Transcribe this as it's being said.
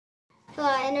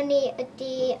Helo, enw ni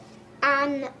ydi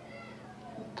Ann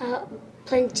a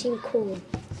Plentyn Cwl.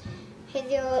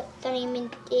 Heddiw, da ni'n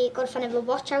mynd i gorffen efo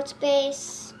watch out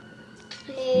space.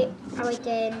 A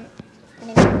wedyn, da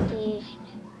ni'n mynd i...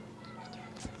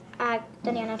 A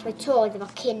da ni angen rhoi to iddo fo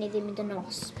cyn iddi mynd yn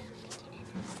nos.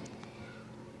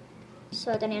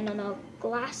 So, da ni angen o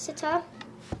glas eto.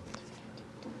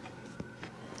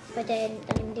 Wedyn,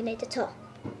 da ni'n mynd i wneud y to.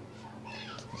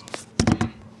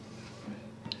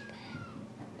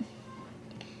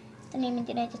 Da ni'n mynd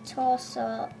i wneud y to, so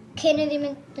cyn iddi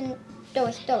mynd yn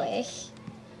dywyll,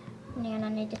 ni angen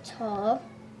wneud y to.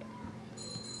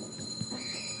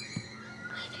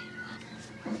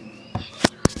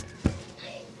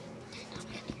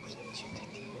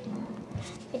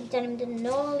 Wedyn da ni'n mynd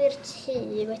yn ôl i'r tŷ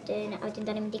wedyn, a wedyn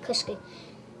da ni'n mynd i cysgu.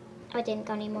 A wedyn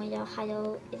gawn ni mwy o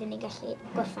haul iddyn ni gallu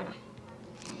gorffen o.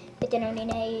 Wedyn nawn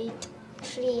ni'n wneud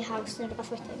tree house neu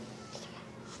rhywbeth wedyn.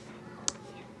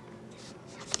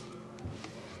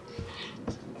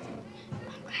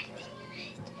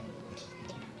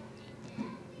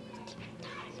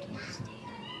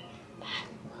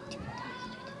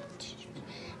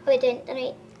 Wedyn, da ni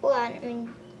wwan yn mynd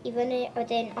i fyny,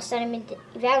 wedyn, os da ni'n mynd i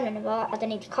fewn yn efo, a da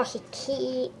ni wedi colli ci,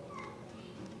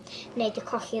 neu wedi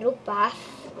colli rhywbeth,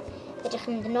 fedrwch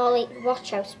chi'n mynd yn ôl i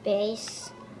watch out space,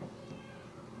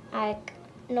 ac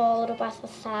nôl rhywbeth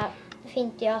fatha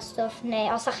ffindio stwff,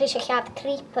 neu os ydych chi eisiau lladd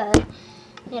creeper,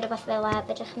 neu rhywbeth fel e,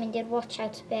 fedrwch chi'n mynd i'r watch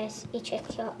out space i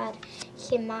checio ar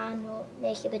lle ma nhw,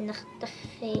 neu lle bydd ydych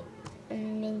chi yn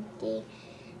mynd i,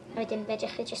 a wedyn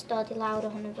fedrwch chi jyst dod i lawr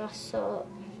o hwnnw fo, so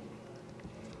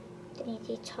da ni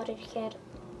wedi torri'r lle'r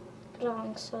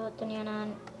wrong, so da ni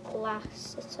angen glas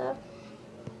eto.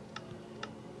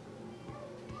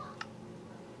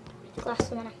 Glas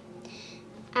yma na.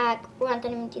 Ac wwan da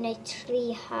ni'n mynd i wneud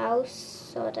tree house,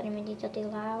 so da ni'n mynd i dod i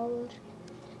lawr.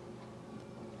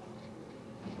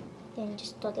 Da ni'n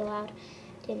just dod i lawr.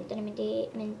 Da ni'n mynd i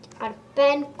mynd ar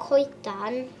ben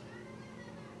coedan.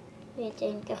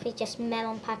 Wedyn, gewch chi just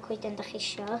meddwl pa coedan da chi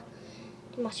isio.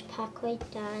 Dim ots pa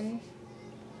coedan.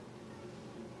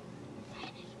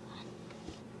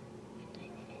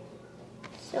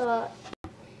 So,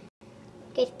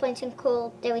 geith Plentyn Cwl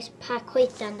dewis pa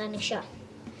coedan da ni isio.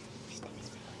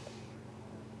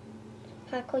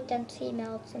 Pa coedan ti'n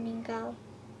meddwl sy'n ni'n gael?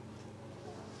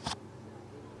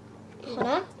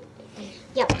 Hwna?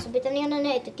 Ia, so beth da ni yn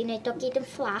wneud ydy wneud o gyd yn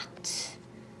fflat.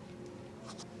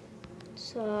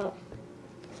 So...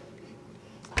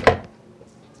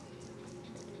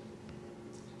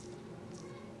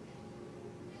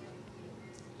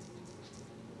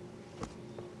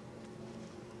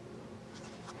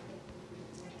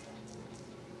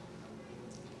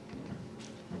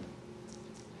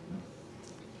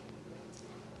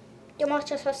 Dim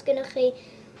ots os gennych chi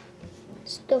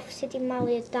stwff sydd wedi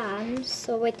malu o dan,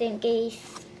 so wedyn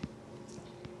geith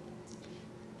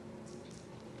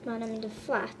ma' hwnna'n mynd yn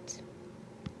fflat.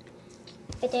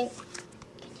 Wedyn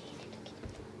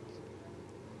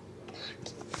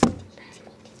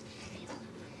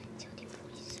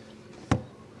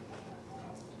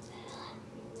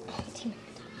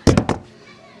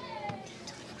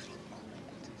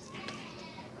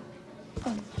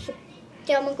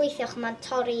diolch yn gweithio ach mae'n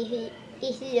torri i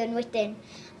hun wedyn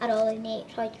ar ôl i ni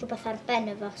rhoi rhywbeth ar ben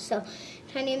efo. So,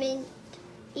 rhaid ni'n mynd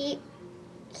i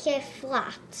lle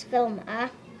fflat fel yma.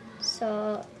 So,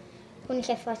 hwn i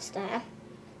lle fflat da.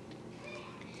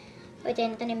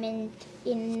 Wedyn, da ni'n mynd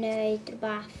i wneud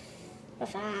rhywbeth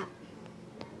fatha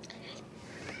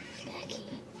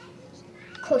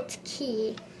cut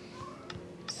key.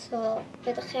 So,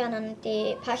 beth ydych chi angen ydy,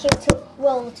 pa lliw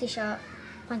wol ti isio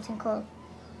Plentyn Cwl?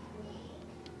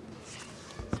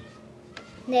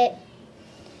 Neu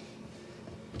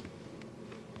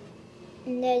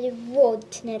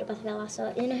wood neu rhywbeth fel la, so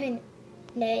un o hyn,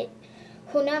 neu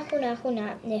hwnna,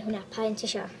 neu hwnna, pa un ti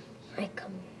isio?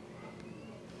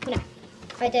 Hwnna.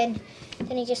 Wedyn,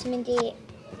 da ni jyst yn mynd i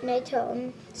wneud hwn,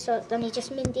 so da ni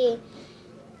jyst yn mynd i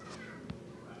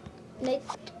wneud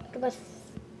rhywbeth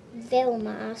fel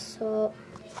yma, so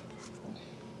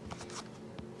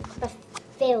rhywbeth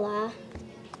fel la.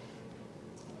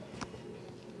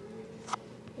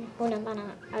 Hwnna'n fanna,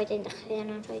 a wedyn ydych chi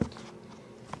angen rhoi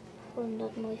hwn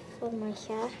dod mwy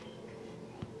fformaill.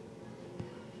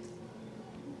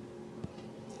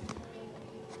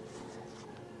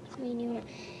 Meini hwnna.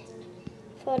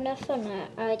 Ffona,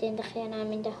 a wedyn ydych chi angen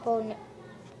mynd â hwn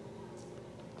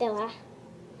fela.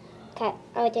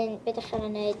 A wedyn beth ydych chi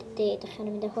angen gwneud ydy, ydych chi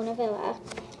angen mynd â hwnna fela,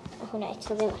 a hwnna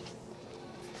eto fela.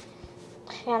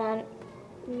 Ydych chi angen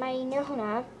mainio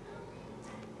hwnna.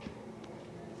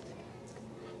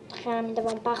 chi'n mynd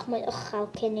efo'n bach mwy uchel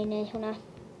cyn i wneud hwnna.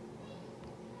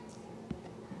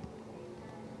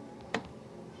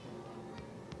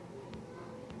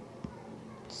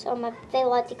 So mae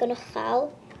fela digon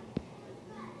uchel.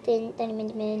 Dyn, da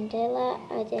ni'n mynd fela,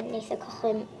 a dyn neith y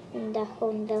cochyn mynd â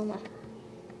hwn fel yma.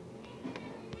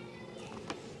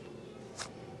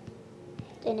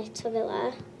 Dyn eto fela.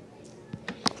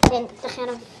 Dyn, da chi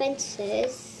ar y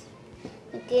fences,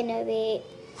 mae gen i fi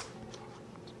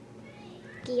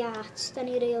giat, da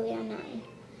ni reoli anna'n.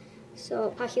 So,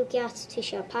 pa lliw giat ti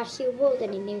isio, pa lliw fod da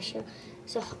ni'n iwsio.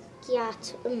 So,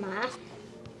 giat yma,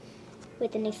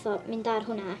 wedyn neith o mynd ar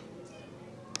hwnna.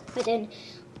 Wedyn,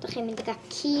 da chi'n mynd i gael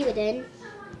ci wedyn.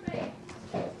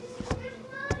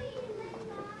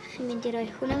 Chi'n mynd i roi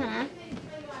hwnna fanna.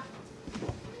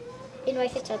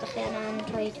 Unwaith eto, da chi anna'n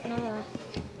rhoi hwnna fanna.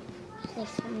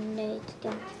 Neith o'n wneud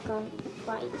digon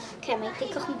gwaith. Ce, mae di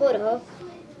cychwyn bwrw.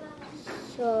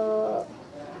 So,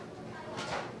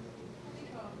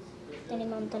 da ni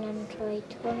mond yna'n rhoi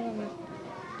hwnna fanna.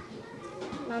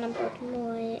 Mae'n bod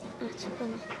mwy at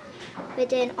hwnna.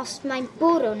 Wedyn, os mae'n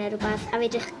bwrw neu rhywbeth a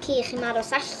fedrwch ci chi'n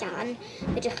aros allan,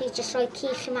 fedrwch chi jyst rhoi ci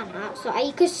chi manna. So, a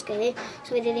i cysgu,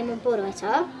 so fyddi ddim yn bwrw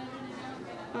eto.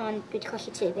 Ond dwi wedi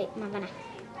colli tu fi, mae'n fanna.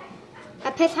 A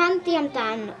peth handi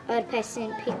amdan yr peth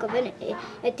sy'n pigo fyny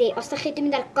ydy, os ydych chi wedi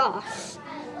mynd ar goll,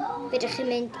 fedrwch chi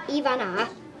mynd i fanna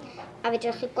a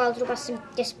fedrwch chi gweld rhywbeth sy'n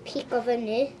just pigo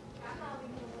fyny.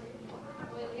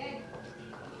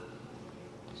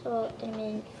 So, da ni'n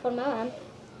mynd ffordd ma fan.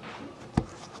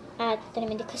 A da ni'n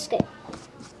mynd i cysgu.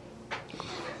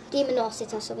 Dim yn nos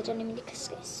eto, so fydda ni'n mynd i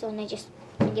cysgu. So, na i just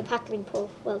mynd i paddling pool.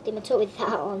 Wel, dim yn tywydd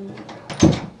dda, ond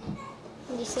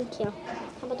mynd i syncio.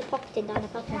 Pan bod y popdyn dan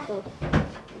y paddling pool.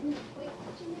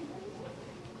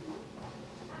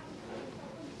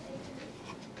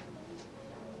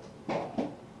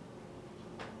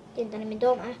 Dyn, da ni'n mynd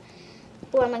o ma.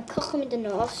 Rwan, mae'n cychwyn mynd yn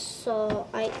nos, so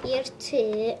i'r tŷ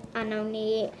a nawn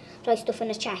ni rhoi stwff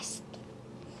yn y chest.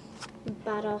 Yn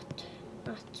barod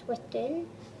at wedyn.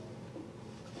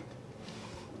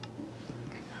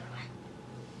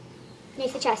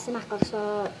 Neith y chest yn agor, so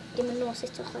dim yn nos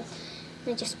eto chwaith.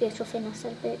 Neu jyst sbio trwy ffenast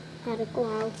ar y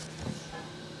glaw.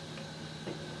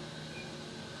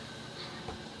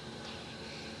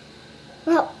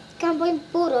 Wel, gan bo'n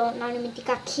bwrw, nawn ni'n mynd i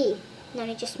gael ci. Nawn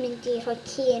ni jyst mynd i rhoi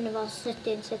ci yn efo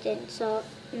sydyn. So,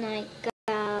 na i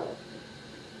gael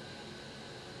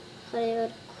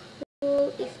chwarae'r cwl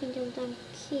i ffeindio amdan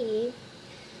ci.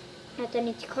 A da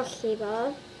ni wedi colli fo.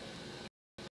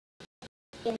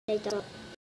 I wneud o.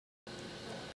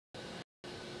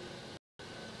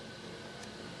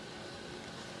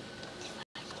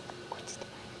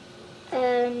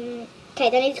 Da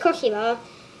ni wedi colli fo,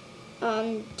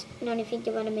 ond nawn ni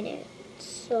ffeindio fo yn y munud.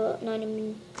 So, nawn ni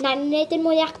wneud yn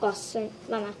mwy agos yn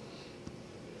fanna.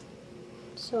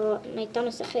 So, na i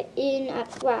dangos chi un ar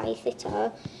gwaith eto.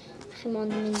 Chi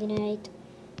mond yn mynd i wneud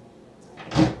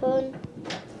hwn,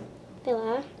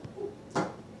 fela.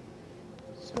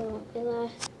 So, fela,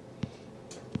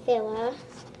 fela.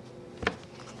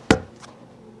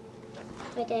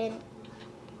 Wedyn,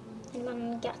 yn man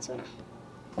gat hwnna.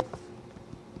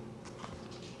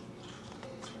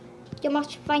 Dim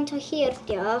ots faint o hir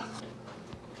dio.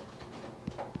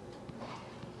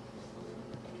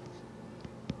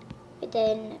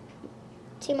 Wedyn,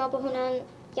 ti'n meddwl bod hwnna'n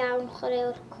iawn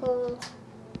chwarae'r cwl?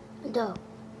 Do.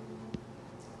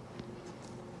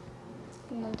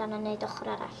 Dwi'n mynd dan yn neud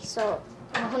ochr arall. So,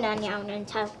 mae hwnna'n iawn yn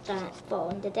tawdra fo,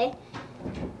 yn dydy.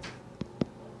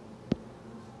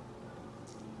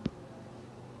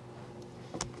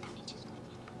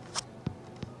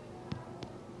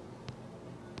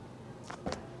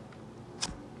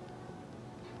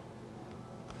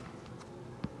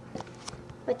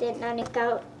 Wedyn, nawn ni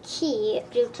gael ci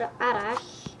rhyw dro arall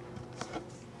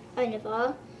yn efo.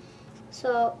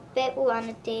 So, be wwan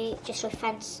ydy jyst rhoi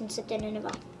ffens yn sydyn yn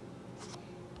efo.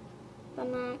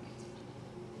 Fanna.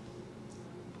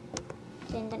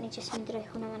 Wedyn, da ni jyst mynd i roi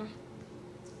hwnna fanna.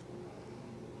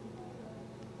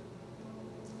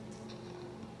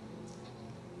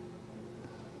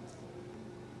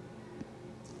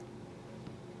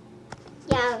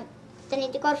 Iawn, da ni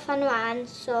wedi gorffan wan,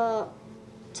 so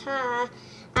ta.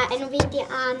 A enw fi di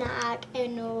Anna ac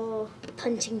enw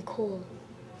Plentyn Cwl.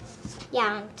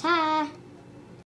 Iawn, ta!